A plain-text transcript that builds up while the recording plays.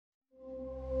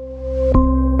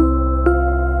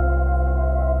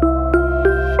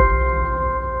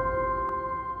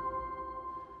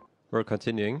for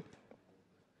continuing.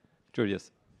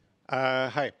 Julius.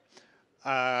 Hi.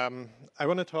 I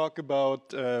want to talk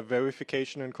about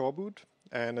verification in coreboot,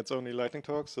 and it's only lightning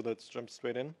talk, so let's jump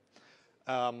straight in.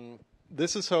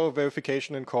 This is how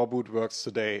verification in coreboot works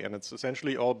today, and it's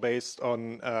essentially all based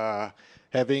on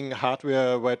having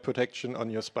hardware write protection on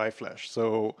your SPI flash.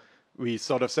 So we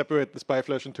sort of separate the SPI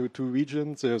flash into two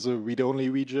regions. There's a read-only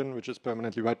region, which is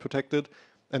permanently write protected,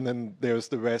 and then there's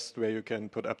the rest where you can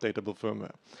put updatable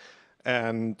firmware.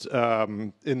 And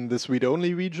in this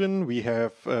read-only region, we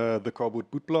have the coreboot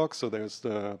bootblock. So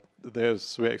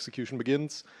there's where execution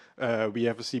begins. We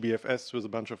have a CBFS with a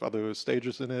bunch of other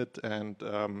stages in it, and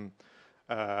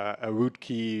a root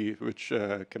key which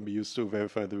can be used to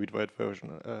verify the read-write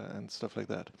version and stuff like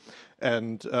that.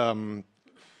 And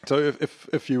so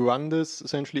if you run this,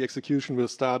 essentially execution will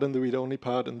start in the read-only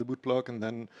part in the boot block and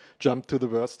then jump to the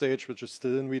worst stage, which is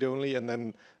still in read-only. And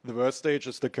then the worst stage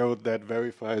is the code that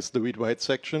verifies the read-write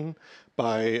section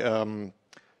by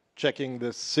checking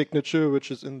the signature,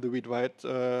 which is in the read-write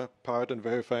part, and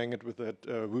verifying it with that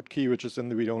root key, which is in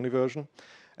the read-only version.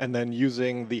 And then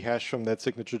using the hash from that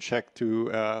signature check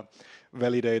to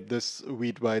validate this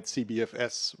read-write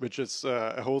CBFS, which is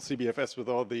a whole CBFS with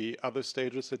all the other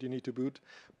stages that you need to boot.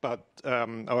 But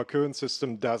our current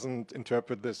system doesn't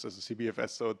interpret this as a CBFS,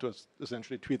 so it just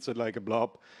essentially treats it like a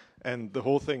blob. And the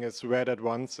whole thing is read at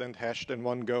once and hashed in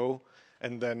one go,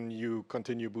 and then you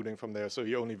continue booting from there. So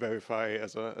you only verify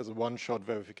as a one-shot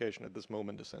verification at this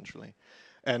moment, essentially.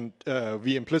 And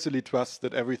we implicitly trust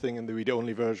that everything in the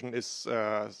read-only version is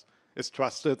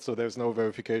trusted, so there's no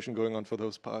verification going on for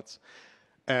those parts.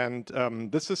 And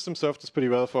this system served us pretty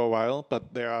well for a while,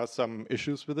 but there are some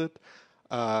issues with it.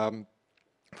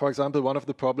 For example, one of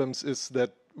the problems is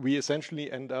that we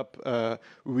essentially end up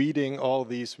reading all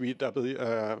these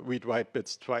read-write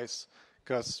bits twice,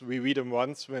 because we read them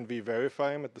once when we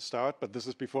verify them at the start, but this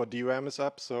is before DRAM is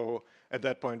up, so at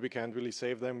that point we can't really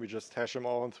save them. We just hash them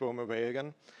all and throw them away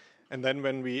again. And then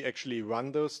when we actually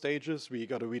run those stages, we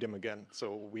got to read them again.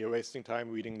 So we are wasting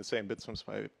time reading the same bits from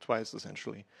SPI twice,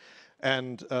 essentially.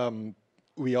 And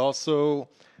we also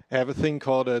have a thing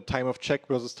called a time of check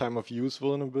versus time of use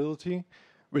vulnerability,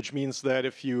 which means that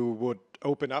if you would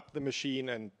open up the machine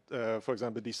and, for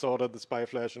example, desolder the SPI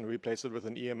flash and replace it with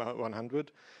an EM100,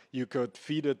 you could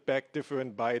feed it back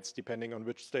different bytes depending on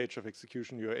which stage of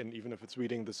execution you're in, even if it's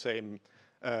reading the same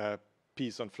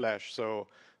piece on flash. So,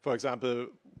 for example,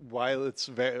 while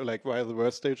the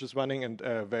worst stage is running and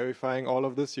verifying all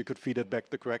of this, you could feed it back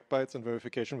the correct bytes and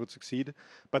verification would succeed.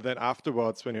 But then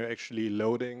afterwards, when you're actually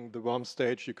loading the ROM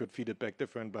stage, you could feed it back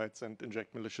different bytes and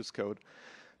inject malicious code.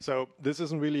 So this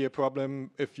isn't really a problem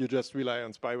if you just rely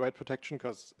on SPI write protection,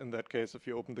 because in that case, if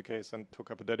you open the case and hook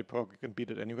up a daddy proc, you can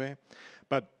beat it anyway.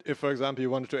 But if, for example,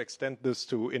 you wanted to extend this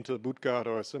to Intel BootGuard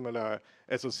or a similar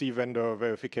SoC vendor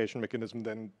verification mechanism,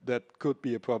 then that could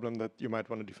be a problem that you might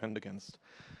want to defend against.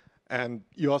 And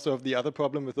you also have the other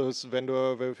problem with those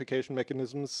vendor verification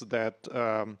mechanisms that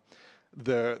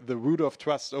the root of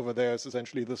trust over there is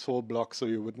essentially this whole block, so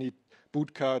you would need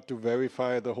BootGuard to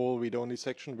verify the whole read-only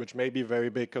section, which may be very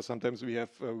big because sometimes we have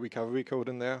recovery code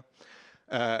in there.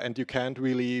 And you can't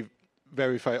really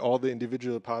verify all the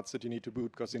individual parts that you need to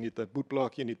boot because you need that boot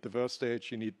block, you need the verse stage,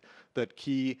 you need that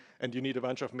key, and you need a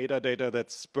bunch of metadata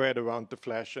that's spread around the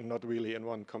flash and not really in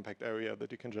one compact area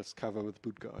that you can just cover with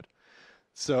BootGuard.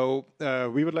 So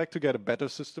we would like to get a better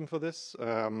system for this.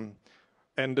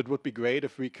 And it would be great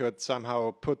if we could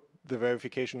somehow put the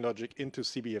verification logic into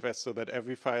CBFS so that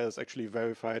every file is actually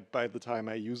verified by the time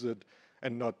I use it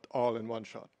and not all in one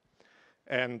shot.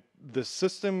 And the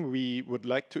system we would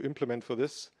like to implement for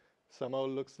this somehow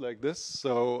looks like this.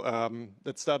 So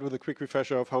let's start with a quick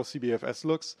refresher of how CBFS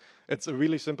looks. It's a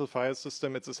really simple file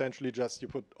system. It's essentially just you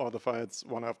put all the files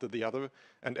one after the other,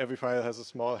 and every file has a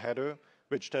small header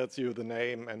which tells you the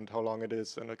name and how long it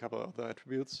is and a couple of other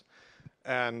attributes.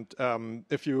 And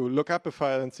if you look up a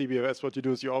file in CBFS, what you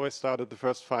do is you always start at the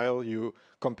first file, you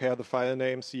compare the file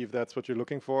name, see if that's what you're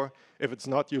looking for. If it's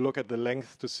not, you look at the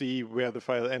length to see where the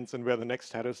file ends and where the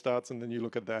next header starts, and then you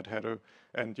look at that header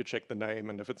and you check the name,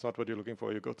 and if it's not what you're looking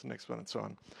for, you go to the next one and so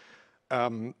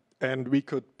on. And we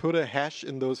could put a hash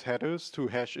in those headers to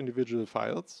hash individual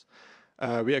files.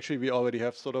 We already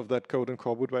have sort of that code in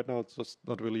coreboot right now, it's just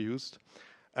not really used.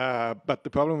 But the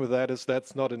problem with that is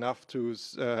that's not enough to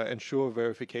ensure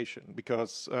verification,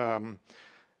 because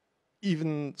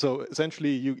essentially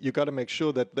you got to make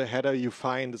sure that the header you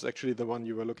find is actually the one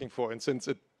you were looking for. And since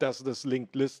it does this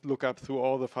linked list lookup through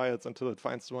all the files until it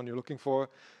finds the one you're looking for,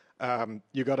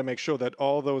 you got to make sure that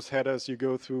all those headers you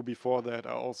go through before that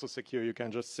are also secure. You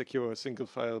can't just secure a single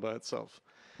file by itself.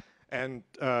 And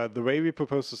the way we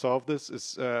propose to solve this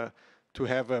is to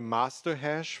have a master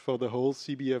hash for the whole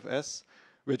CBFS,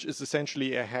 which is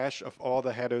essentially a hash of all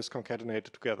the headers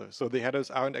concatenated together. So the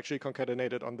headers aren't actually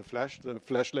concatenated on the flash. The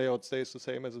flash layout stays the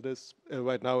same as it is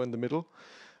right now in the middle.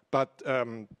 But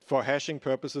for hashing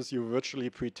purposes, you virtually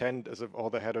pretend as if all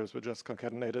the headers were just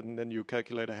concatenated, and then you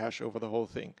calculate a hash over the whole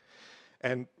thing.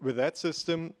 And with that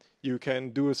system, you can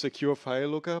do a secure file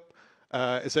lookup,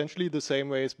 essentially the same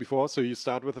way as before. So you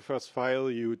start with the first file,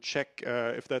 you check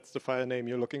if that's the file name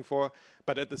you're looking for,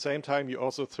 but at the same time, you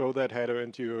also throw that header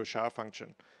into your SHA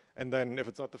function. And then if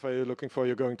it's not the file you're looking for,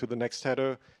 you're going to the next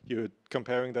header, you're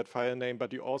comparing that file name,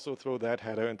 but you also throw that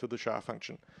header into the SHA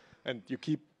function. And you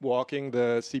keep walking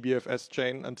the CBFS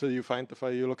chain until you find the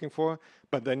file you're looking for,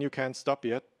 but then you can't stop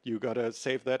yet. You gotta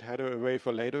save that header away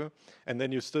for later, and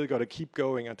then you still gotta keep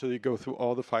going until you go through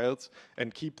all the files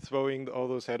and keep throwing all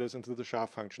those headers into the SHA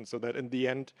function, so that in the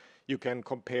end you can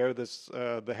compare this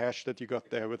the hash that you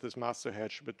got there with this master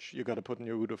hash, which you gotta put in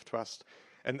your root of trust.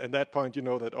 And at that point, you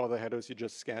know that all the headers you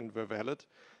just scanned were valid.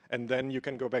 And then you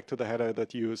can go back to the header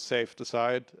that you saved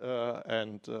aside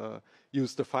and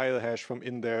use the file hash from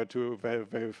in there to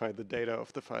verify the data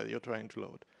of the file you're trying to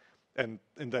load. And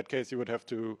in that case, you would have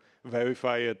to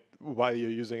verify it while you're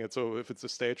using it. So if it's a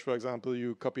stage, for example,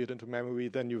 you copy it into memory,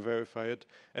 then you verify it,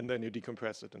 and then you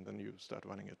decompress it, and then you start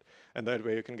running it. And that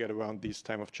way you can get around these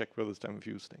time of check versus time of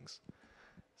use things.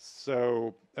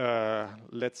 So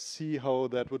let's see how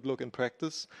that would look in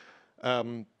practice.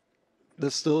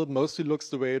 This still mostly looks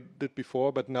the way it did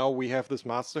before, but now we have this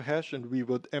master hash, and we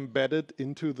would embed it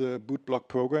into the bootblock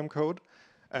program code.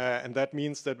 And that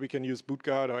means that we can use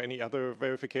BootGuard or any other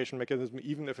verification mechanism,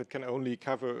 even if it can only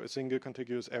cover a single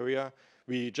contiguous area.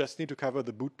 We just need to cover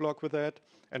the bootblock with that,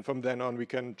 and from then on we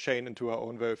can chain into our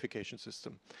own verification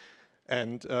system.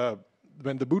 And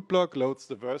when the bootblock loads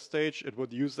the verse stage, it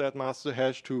would use that master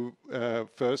hash to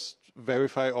first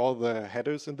verify all the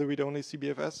headers in the read-only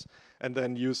CBFS, and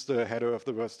then use the header of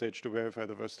the verse stage to verify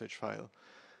the verse stage file.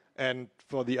 And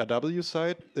for the RW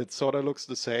side, it sort of looks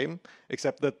the same,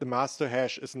 except that the master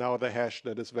hash is now the hash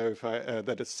that is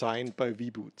that is signed by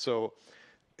vboot. So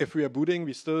if we are booting,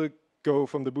 we still go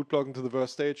from the bootblock into the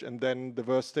verse stage, and then the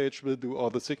verse stage will do all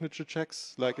the signature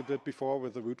checks like it did before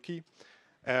with the root key.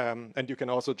 And you can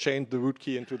also change the root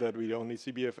key into that read-only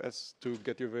CBFS to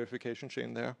get your verification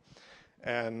chain there.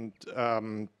 And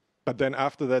but then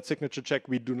after that signature check,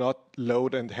 we do not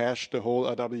load and hash the whole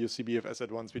RW CBFS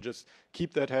at once. We just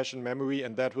keep that hash in memory,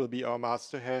 and that will be our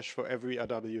master hash for every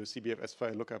RW CBFS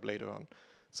file lookup later on.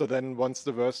 So then once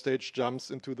the verse stage jumps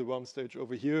into the ROM stage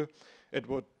over here, it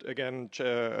would again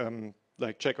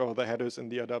check all the headers in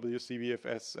the RW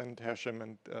CBFS and hash them,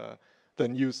 and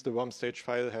then use the ROM stage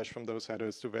file hash from those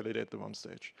headers to validate the ROM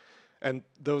stage. And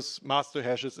those master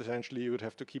hashes, essentially, you would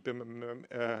have to keep them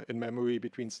in memory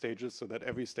between stages so that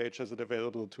every stage has it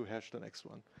available to hash the next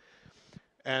one.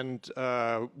 And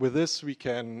with this, we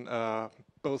can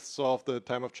both solve the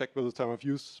time of check versus time of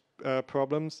use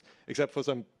problems, except for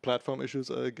some platform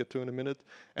issues I'll get to in a minute.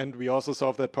 And we also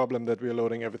solve that problem that we're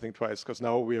loading everything twice, because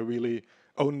now we're really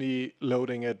only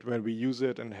loading it when we use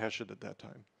it and hash it at that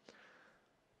time.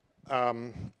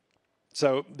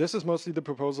 So this is mostly the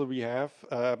proposal we have.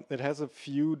 It has a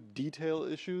few detail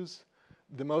issues.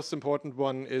 The most important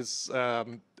one is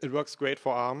it works great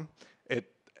for ARM. It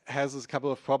has a couple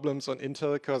of problems on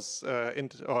Intel,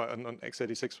 or on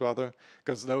x86 rather,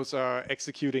 because those are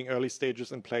executing early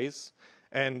stages in place.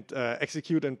 And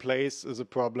execute in place is a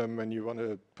problem when you want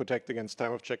to protect against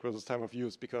time of check versus time of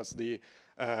use, because the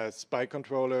spy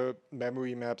controller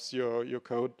memory maps your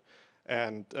code.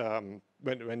 And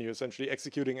when you're essentially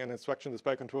executing an instruction, the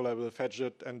spy controller will fetch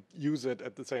it and use it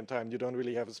at the same time. You don't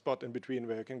really have a spot in between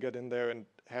where you can get in there and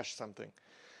hash something.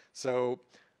 So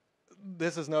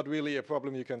this is not really a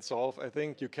problem you can solve. I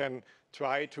think you can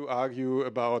try to argue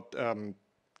about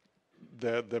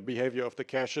the behavior of the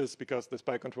caches, because the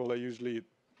spy controller usually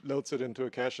loads it into a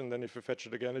cache, and then if you fetch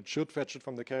it again, it should fetch it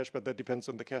from the cache, but that depends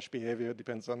on the cache behavior, it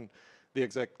depends on the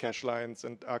exact cache lines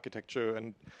and architecture,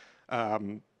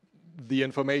 and the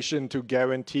information to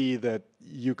guarantee that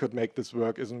you could make this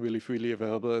work isn't really freely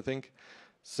available, I think.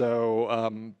 So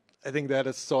I think that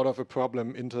is sort of a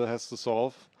problem Intel has to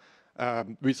solve.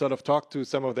 We sort of talked to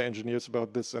some of the engineers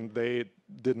about this, and they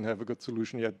didn't have a good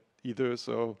solution yet either,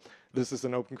 so this is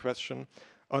an open question.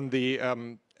 On the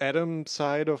Atom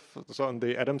side on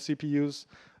the Atom CPUs,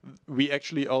 we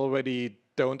actually already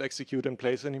don't execute in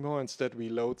place anymore. Instead, we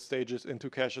load stages into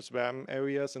caches RAM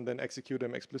areas and then execute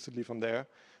them explicitly from there.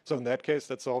 So in that case,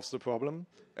 that solves the problem.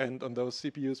 And on those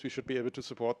CPUs, we should be able to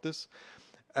support this.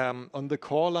 On the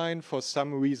core line, for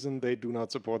some reason, they do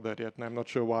not support that yet, and I'm not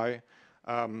sure why.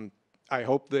 I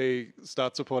hope they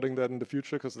start supporting that in the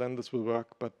future, because then this will work.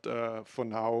 But for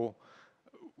now,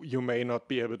 you may not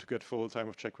be able to get full time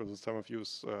of check versus time of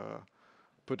use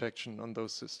protection on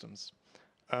those systems.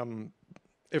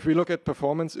 If we look at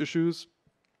performance issues,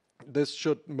 this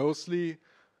should mostly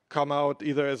come out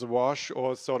either as a wash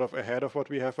or sort of ahead of what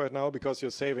we have right now, because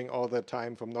you're saving all that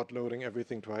time from not loading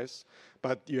everything twice.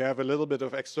 But you have a little bit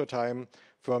of extra time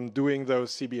from doing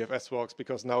those CBFS walks,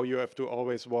 because now you have to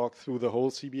always walk through the whole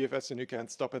CBFS and you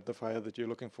can't stop at the file that you're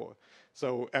looking for.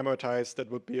 So amortized, that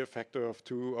would be a factor of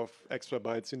 2 of extra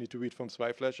bytes you need to read from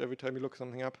SpyFlash every time you look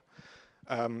something up.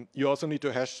 You also need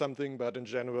to hash something, but in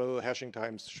general, hashing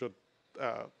times should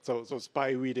so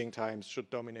spy reading times should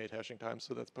dominate hashing times,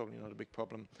 so that's probably not a big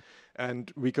problem.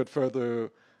 And we could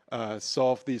further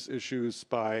solve these issues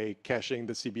by caching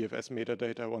the CBFS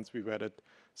metadata once we read it.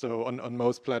 So on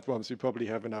most platforms, we probably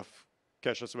have enough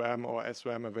cache SRAM or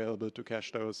SRAM available to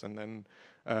cache those, and then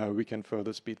we can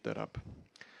further speed that up.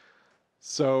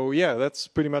 So yeah, that's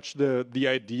pretty much the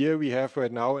idea we have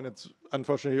right now, and it's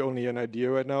unfortunately only an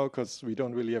idea right now because we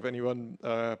don't really have anyone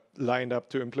lined up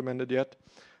to implement it yet.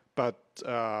 But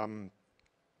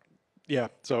yeah,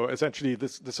 so essentially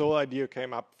this whole idea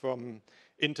came up from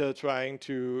Intel trying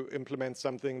to implement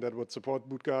something that would support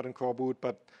BootGuard and coreboot,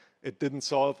 but it didn't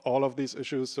solve all of these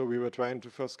issues. So we were trying to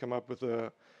first come up with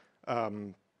a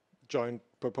joint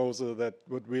proposal that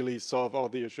would really solve all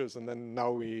the issues, and then now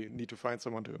we need to find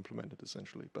someone to implement it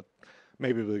essentially. But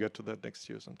maybe we'll get to that next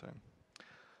year sometime.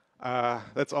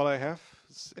 That's all I have.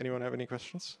 Does anyone have any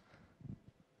questions?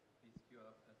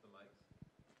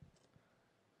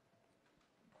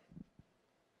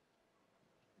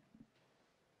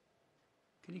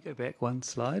 Can you go back one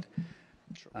slide?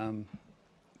 Sure.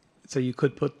 So you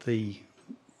could put the,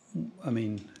 I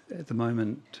mean, at the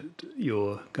moment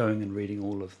you're going and reading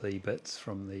all of the bits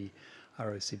from the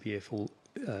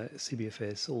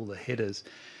CBFS, all the headers.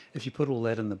 If you put all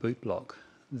that in the boot block,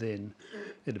 then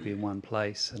it'd be in one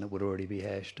place and it would already be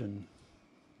hashed, and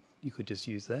you could just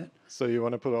use that. So you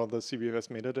want to put all the CBFS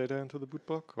metadata into the boot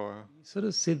block, or? You sort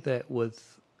of said that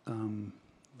with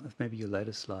maybe your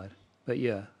latest slide, but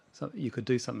yeah. So you could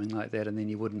do something like that, and then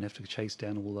you wouldn't have to chase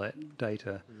down all that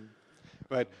data.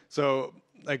 Right. So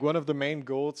like one of the main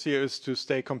goals here is to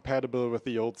stay compatible with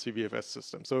the old CBFS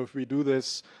system. So if we do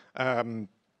this,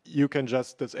 you can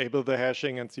just disable the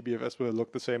hashing and CBFS will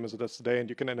look the same as it does today, and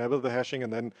you can enable the hashing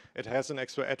and then it has an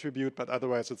extra attribute, but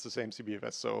otherwise it's the same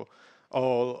CBFS. So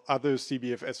all other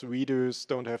CBFS readers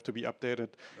don't have to be updated.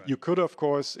 Right. You could, of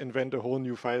course, invent a whole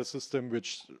new file system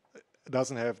which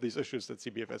doesn't have these issues that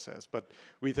CBFS has, but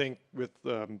we think with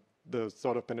the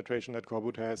sort of penetration that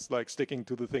coreboot has, like sticking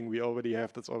to the thing we already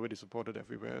have that's already supported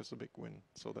everywhere is a big win.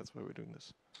 So that's why we're doing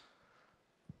this.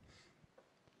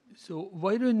 So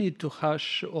why do you need to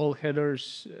hash all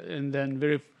headers and then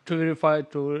to verify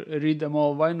to read them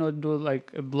all? Why not do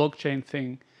like a blockchain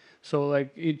thing? So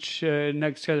like each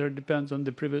next header depends on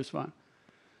the previous one.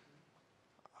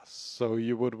 So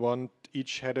you would want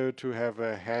each header to have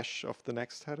a hash of the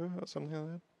next header or something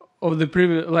like that? Of the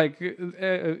previous, like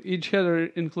each header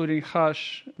including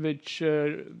hash, which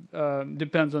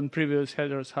depends on previous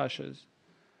headers' hashes,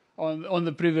 on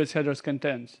the previous header's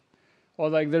contents. Or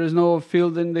like there is no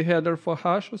field in the header for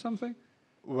hash or something?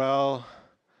 Well,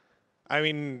 I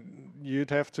mean, you'd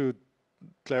have to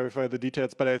clarify the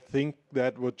details, but I think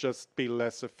that would just be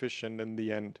less efficient in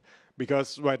the end.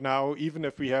 Because right now, even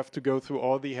if we have to go through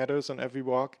all the headers on every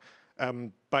walk,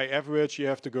 by average, you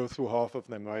have to go through half of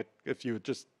them, right? If you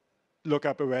just look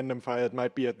up a random file, it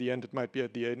might be at the end, it might be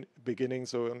at the beginning.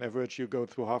 So on average, you go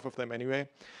through half of them anyway.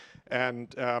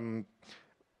 And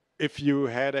if you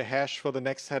had a hash for the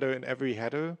next header in every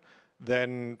header,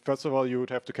 then first of all, you would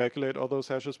have to calculate all those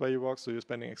hashes while you walk, so you're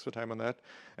spending extra time on that.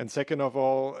 And second of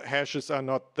all, hashes are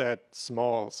not that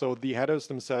small. So the headers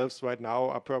themselves right now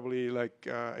are probably like,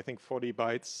 I think 40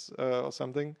 bytes or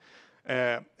something.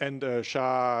 And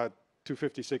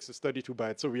SHA-256 is 32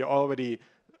 bytes. So we are already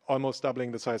almost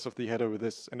doubling the size of the header with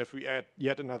this. And if we add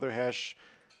yet another hash,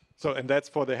 and that's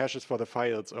for the hashes for the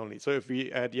files only. So if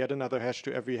we add yet another hash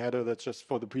to every header that's just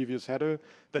for the previous header,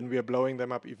 then we are blowing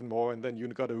them up even more. And then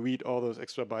you've got to read all those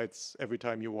extra bytes every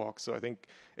time you walk. So I think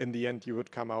in the end, you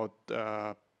would come out,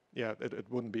 it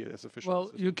wouldn't be as efficient. Well,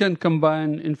 you can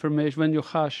combine information. When you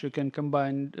hash, you can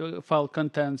combine file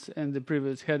contents and the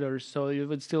previous headers. So you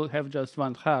would still have just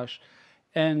one hash.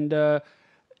 And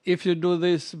if you do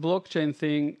this blockchain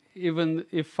thing, even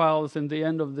if files in the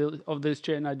end of this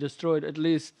chain are destroyed, at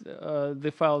least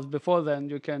the files before then,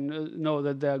 you can know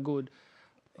that they are good.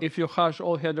 If you hash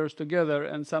all headers together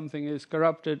and something is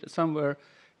corrupted somewhere,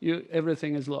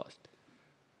 everything is lost.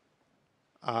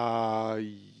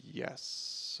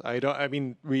 Yes. I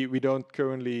mean, we don't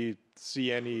currently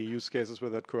see any use cases where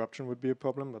that corruption would be a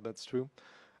problem, but that's true.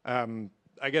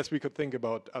 I guess we could think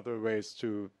about other ways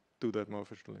to do that more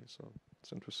efficiently. So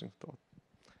it's an interesting thought.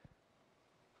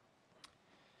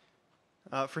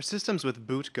 For systems with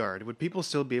BootGuard, would people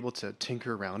still be able to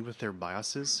tinker around with their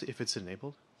BIOSes if it's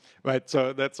enabled? Right,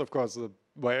 so that's of course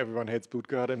why everyone hates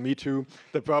BootGuard, and me too.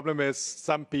 The problem is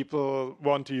some people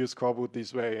want to use coreboot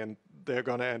this way, and they're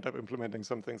going to end up implementing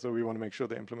something, so we want to make sure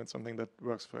they implement something that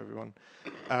works for everyone.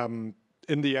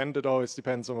 In the end, it always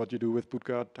depends on what you do with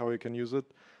BootGuard, how you can use it.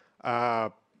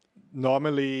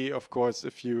 Normally, of course,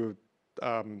 if you...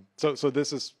 So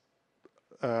this is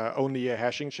only a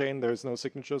hashing chain. There's no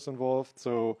signatures involved.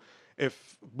 So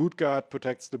if BootGuard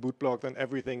protects the boot block, then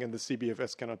everything in the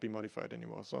CBFS cannot be modified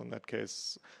anymore. So in that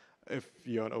case, if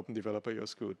you're an open developer, you're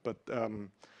screwed. But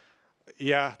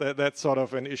yeah, that's sort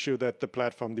of an issue that the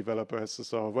platform developer has to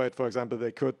solve. Right? For example,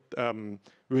 they could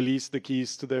release the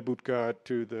keys to their BootGuard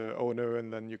to the owner,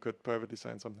 and then you could privately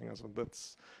sign something else. And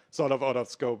that's sort of out of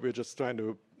scope. We're just trying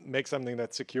to make something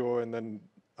that's secure, and then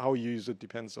how you use it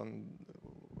depends on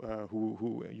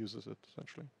who uses it,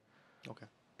 essentially. Okay.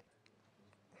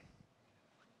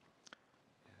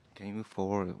 Can you move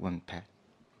forward one pad?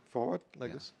 Forward,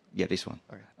 like this? Yeah, this one.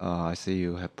 Okay. I see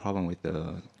you have problem with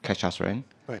the cache SRAM.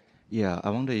 Right. Yeah, I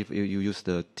wonder if you use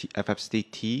the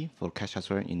FFCT for cache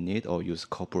SRAM in it or use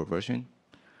corporate version?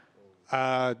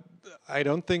 I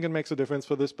don't think it makes a difference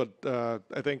for this, but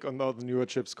I think on all the newer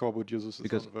chips, coreboot uses this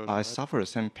Because version, I right? suffered the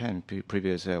same pain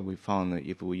previously. We found that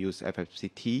if we use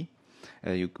FFCT,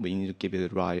 we need to give it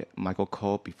the right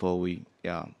microcode before we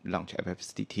launch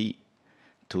FFCT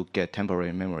to get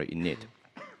temporary memory in it.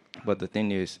 But the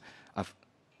thing is,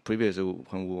 previously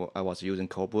when I was using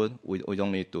coreboot, we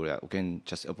don't need to do that. We can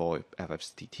just avoid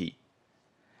FFCT.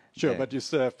 Sure, but you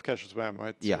still have cache SRAM,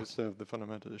 right? So Yeah. you still have the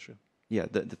fundamental issue. Yeah,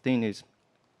 the thing is,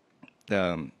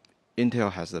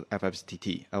 Intel has the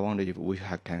FFCT. I wonder if we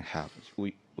can have,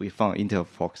 we found Intel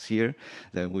forks here,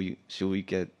 then should we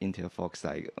get Intel forks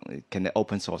like, can they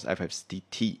open source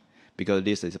FFCT? Because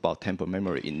this is about temporary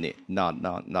memory in it,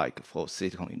 not like for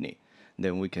silicon in it.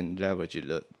 Then we can leverage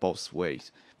it both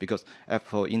ways. Because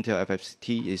for Intel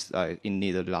FFCT is it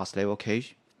need a last level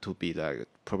cache to be like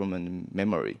permanent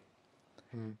memory.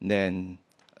 Then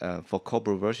for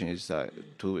corporate version is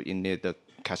to need the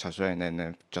cache SRAM and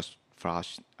then just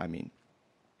flash.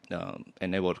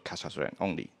 Enable cache SRAM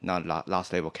only, not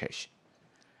last level cache.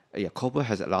 Yeah, corporate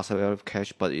has a last level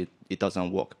cache, but it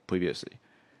doesn't work previously.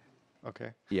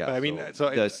 Okay. Yeah, But I mean, so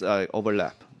there's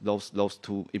overlap. Those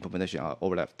two implementations are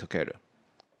overlap together.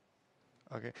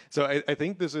 okay. So I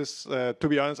think this is, to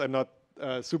be honest, I'm not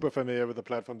super familiar with the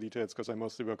platform details because I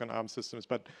mostly work on ARM systems.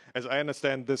 But as I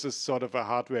understand, this is sort of a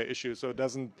hardware issue. So it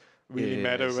doesn't really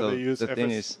matter so whether you use the thing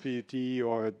is- FFPT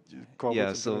or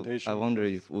corporate implementation. So I wonder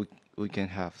if we can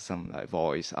have some like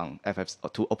voice on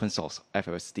to open source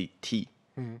FFCT.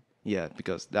 Yeah,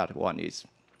 because that one is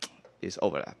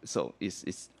overlap. So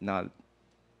it's not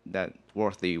that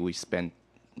worthy. We spend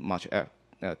much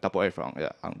double effort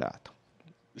on that.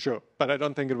 Sure, but I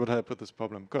don't think it would help with this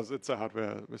problem because it's a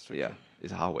hardware restriction. Yeah,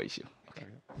 it's a hardware issue. Okay.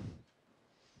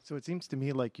 So it seems to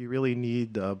me like you really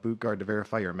need BootGuard to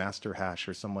verify your master hash,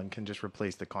 or someone can just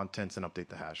replace the contents and update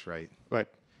the hash, right? Right.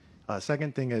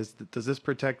 Second thing is, does this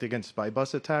protect against spy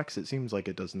bus attacks? It seems like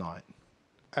it does not.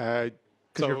 So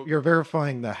Because you're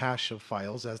verifying the hash of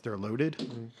files as they're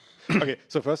loaded. okay,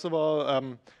 so first of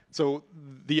all, so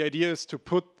the idea is to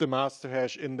put the master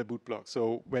hash in the boot block.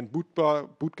 So when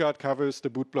BootGuard covers the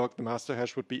boot block, the master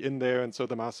hash would be in there, and so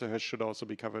the master hash should also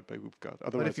be covered by BootGuard. But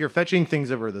Otherwise, if you're fetching things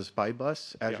over the spy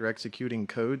bus as Yeah. you're executing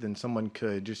code, then someone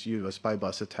could just use a spy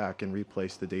bus attack and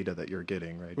replace the data that you're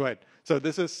getting, right? right. So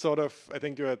this is sort of, I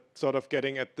think you're sort of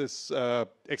getting at this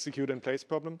execute in place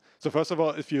problem. So first of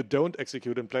all, if you don't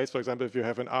execute in place, for example, if you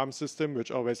have an ARM system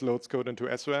which always loads code into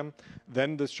SRAM,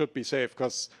 then this should be safe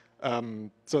because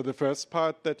so the first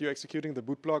part that you're executing, the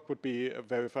boot block, would be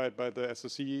verified by the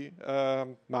SOC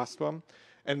master ROM.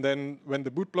 And then when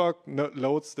the boot block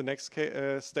loads the next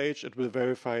stage, it will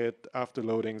verify it after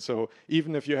loading. So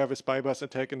even if you have a spy bus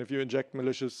attack and if you inject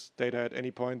malicious data at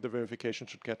any point, the verification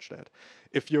should catch that.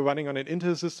 If you're running on an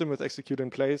Intel system with execute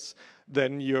in place,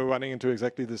 then you're running into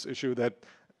exactly this issue that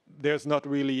there's not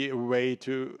really a way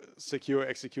to secure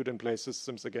execute in place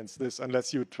systems against this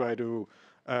unless you try to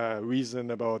reason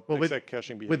about exact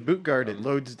caching behavior. With BootGuard, it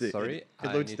loads the... Sorry, it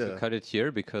I loads need the... to cut it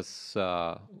here because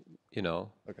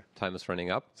time is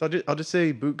running up. So I'll just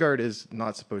say BootGuard is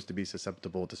not supposed to be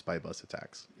susceptible to spy bus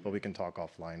attacks, but we can talk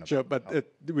offline about Sure, but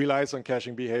it relies on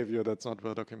caching behavior that's not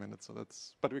well documented,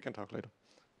 but we can talk later.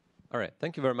 All right.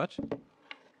 Thank you very much.